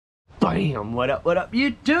Bam! What up,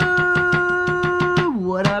 YouTube?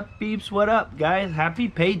 What up, peeps? What up, guys? Happy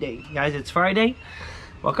payday. Guys, it's Friday.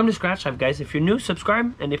 Welcome to Scratch Life, guys. If you're new,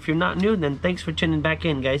 subscribe. And if you're not new, then thanks for tuning back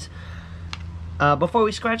in, guys. Before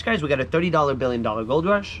we scratch, guys, we got a $30 billion gold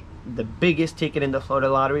rush. The biggest ticket in the Florida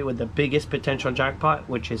lottery with the biggest potential jackpot,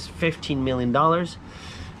 which is $15 million.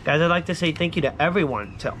 Guys, I'd like to say thank you to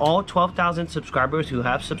everyone, to all 12,000 subscribers who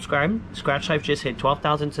have subscribed. Scratch Life just hit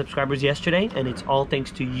 12,000 subscribers yesterday, and it's all thanks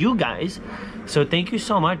to you guys. So thank you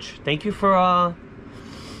so much. Thank you for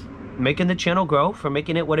making the channel grow, for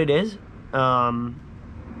making it what it is. And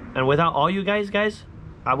without all you guys,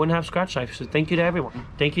 I wouldn't have Scratch Life. So thank you to everyone.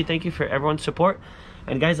 Thank you for everyone's support.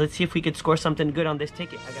 And guys, let's see if we could score something good on this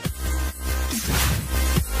ticket.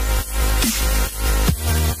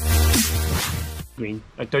 Green,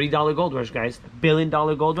 a $30 gold rush, guys. $1 billion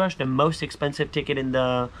gold rush, the most expensive ticket in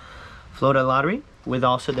the Florida lottery, with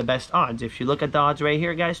also the best odds. If you look at the odds right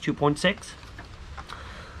here, guys, 2.6.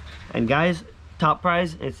 And guys, top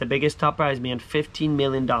prize, it's the biggest top prize, man, $15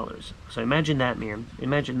 million. So imagine that, man.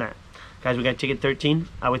 Imagine that. Guys, we got ticket 13.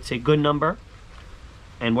 I would say good number.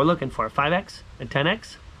 And we're looking for a 5x, a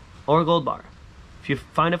 10x, or a gold bar. If you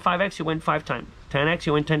find a 5x, you win 5 times. 10x,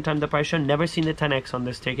 you win 10 times the price shown. Never seen the 10x on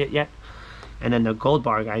this ticket yet. And then the gold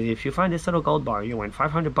bar, guys, if you find this little gold bar, you win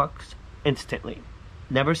 500 bucks instantly.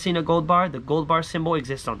 Never seen a gold bar. The gold bar symbol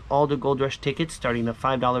exists on all the Gold Rush tickets, starting the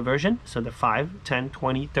 $5 version. So the 5, 10,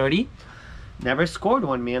 20, 30. Never scored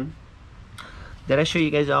one, man. Did I show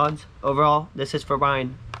you guys the odds? Overall, this is for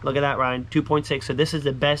Ryan. Look at that, Ryan, 2.6. So this is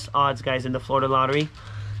the best odds, guys, in the Florida lottery.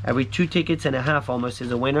 Every 2 tickets and a half almost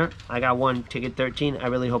is a winner. I got one, ticket 13. I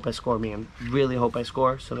really hope I score, man. Really hope I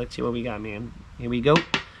score. So let's see what we got, man. Here we go.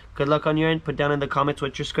 Good luck on your end. Put down in the comments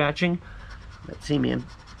what you're scratching. Let's see, man.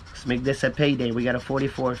 Let's make this a payday. We got a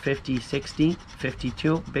 44, 50, 60,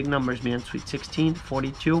 52. Big numbers, man. Sweet 16,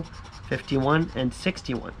 42, 51, and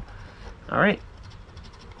 61. All right.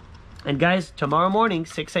 And guys, tomorrow morning,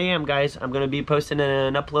 6 a.m., guys, I'm going to be posting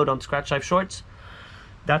an upload on Scratch Life Shorts.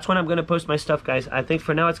 That's when I'm going to post my stuff, guys. I think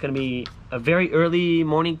for now it's going to be a very early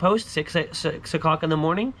morning post, 6 o'clock in the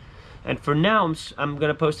morning. And for now, I'm going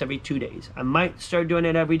to post every 2 days. I might start doing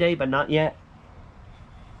it every day, but not yet.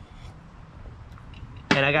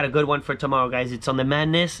 And I got a good one for tomorrow, guys. It's on the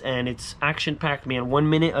madness, and it's action-packed, man. 1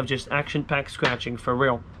 minute of just action-packed scratching, for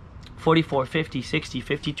real. 44, 50, 60,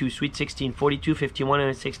 52, sweet 16, 42, 51,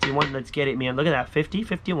 and 61. Let's get it, man. Look at that. 50,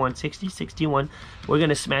 51, 60, 61. We're going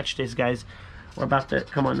to smash this, guys. We're about to,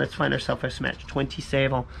 come on, let's find ourselves a smash. 20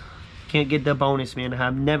 save. Can't get the bonus, man.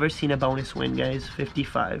 I've never seen a bonus win, guys.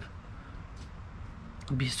 55.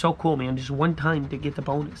 It'd be so cool, man. Just one time to get the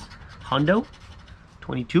bonus. Hundo,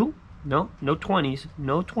 22. No 20s.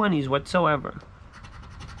 No 20s whatsoever.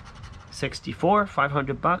 64,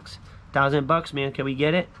 500 bucks. 1,000 bucks, man. Can we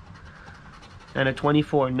get it? And a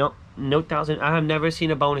 24. No 1,000. I have never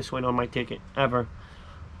seen a bonus win on my ticket, ever.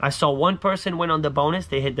 I saw one person win on the bonus.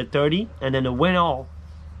 They hit the 30, and then a win all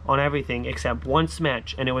on everything except one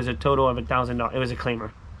smash, and it was a total of $1,000. It was a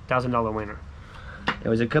claimer, $1,000 winner. It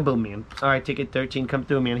was a kaboom, man. All right, ticket 13, come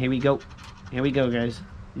through, man. Here we go. Here we go, guys.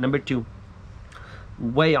 Number 2.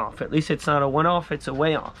 Way off. At least it's not a one-off. It's a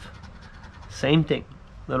way off. Same thing.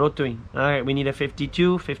 Little 3. All right, we need a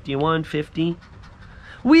 52, 51, 50.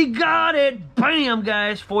 We got it! Bam,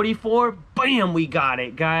 guys. 44. Bam, we got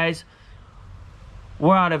it, guys.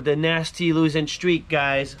 We're out of the nasty losing streak,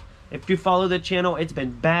 guys. If you follow the channel, it's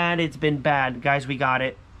been bad. It's been bad. Guys, we got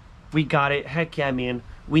it. We got it. Heck yeah, man.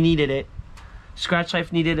 We needed it. Scratch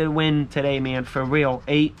Life needed a win today, man. For real.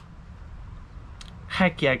 8.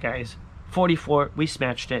 Heck yeah, guys. 44. We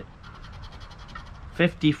smashed it.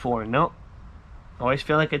 54. No. Always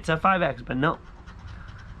feel like it's a 5x, but no.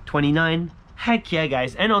 29. Heck yeah,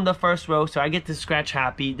 guys. And on the first row, so I get to scratch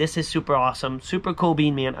happy. This is super awesome. Super cool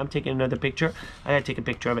bean, man. I'm taking another picture. I gotta take a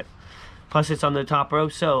picture of it. Plus, it's on the top row,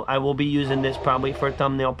 so I will be using this probably for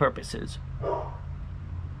thumbnail purposes.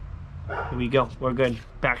 Here we go. We're good.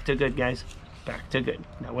 Back to good, guys. Back to good.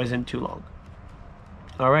 That wasn't too long.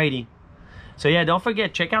 Alrighty. So yeah, don't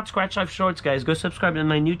forget, check out Scratch Life Shorts, guys. Go subscribe to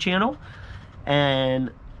my new channel.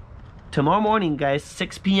 And tomorrow morning, guys,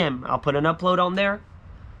 6 p.m., I'll put an upload on there.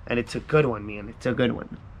 And it's a good one, man. It's a good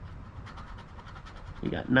one. We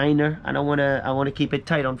got 9er. I want to keep it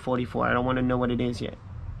tight on 44. I don't want to know what it is yet.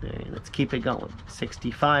 Alright, let's keep it going.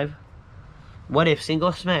 65. What if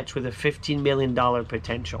single smash with a $15 million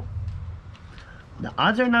potential? The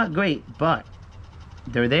odds are not great, but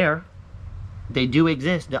they're there. They do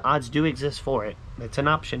exist. The odds do exist for it. It's an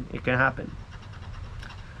option. It can happen.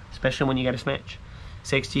 Especially when you got a smash.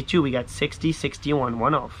 62. We got 60, 61.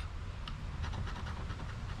 One off.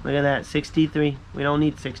 Look at that, 63. We don't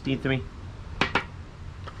need 63.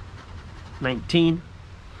 19.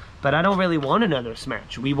 But I don't really want another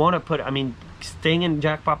smash. We want to put, I mean, staying in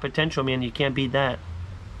jackpot potential, man, you can't beat that.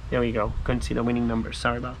 There we go. Couldn't see the winning numbers.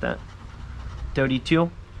 Sorry about that.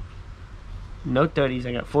 32. No 30s.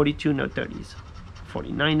 I got 42, no 30s.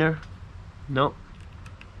 49er. Nope.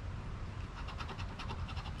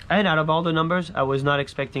 And out of all the numbers, I was not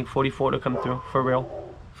expecting 44 to come through. For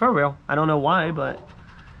real. For real. I don't know why, but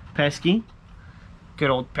pesky. Good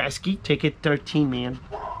old pesky. Ticket 13, man.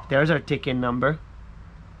 There's our ticket number.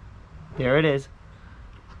 There it is.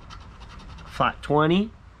 Flat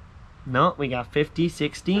 20. No, we got 50,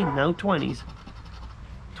 60, no 20s.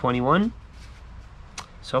 21.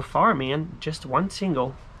 So far, man, just one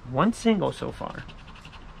single. One single so far.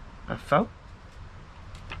 A FO.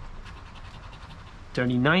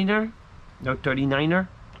 39er. No 39er.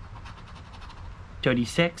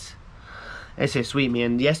 36. This is sweet,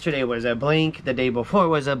 man. Yesterday was a blank. The day before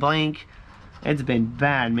was a blank. It's been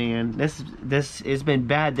bad, man. This has been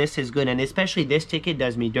bad. This is good, and especially this ticket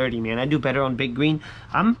does me dirty, man. I do better on big green.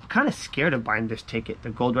 I'm kind of scared of buying this ticket,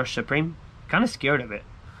 the GoldRush Supreme. Kind of scared of it.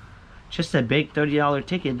 Just a big $30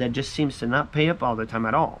 ticket that just seems to not pay up all the time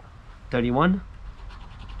at all. 31.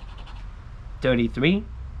 33.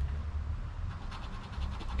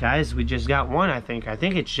 Guys, we just got one, I think. I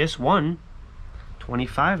think it's just one.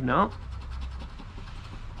 25, no.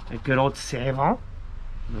 A good old Savon.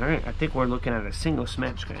 Alright, I think we're looking at a single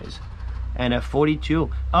smash, guys. And a 42.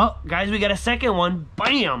 Oh, guys, we got a second one.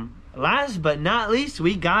 Bam! Last but not least,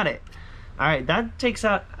 we got it. Alright, that takes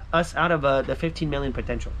us out of the 15 million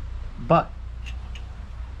potential. But.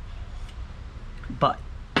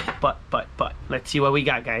 Let's see what we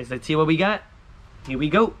got, guys. Let's see what we got. Here we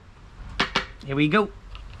go. Here we go.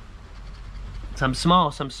 Some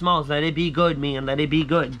smalls. Let it be good, man. Let it be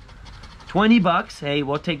good. 20 bucks. Hey,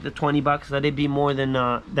 we'll take the 20 bucks. Let it be more than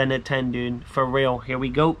a 10, dude. For real. Here we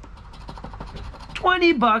go.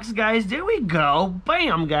 20 bucks, guys. There we go.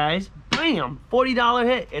 Bam, guys. Bam. $40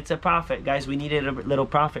 hit. It's a profit, guys. We needed a little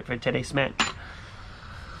profit for today's match.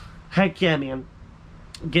 Heck yeah, man.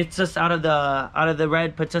 Gets us out of the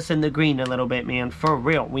red, puts us in the green a little bit, man. For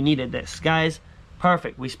real. We needed this, guys.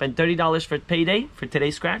 Perfect. We spent $30 for payday for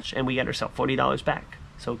today's scratch, and we got ourselves $40 back.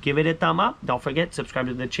 So give it a thumb up. Don't forget, subscribe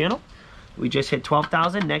to the channel. We just hit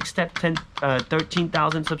 12,000. Next step,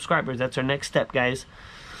 13,000 subscribers. That's our next step, guys.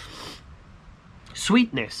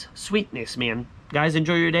 Sweetness, man. Guys,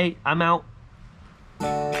 enjoy your day. I'm out.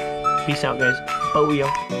 Peace out, guys.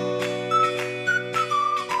 Booyah.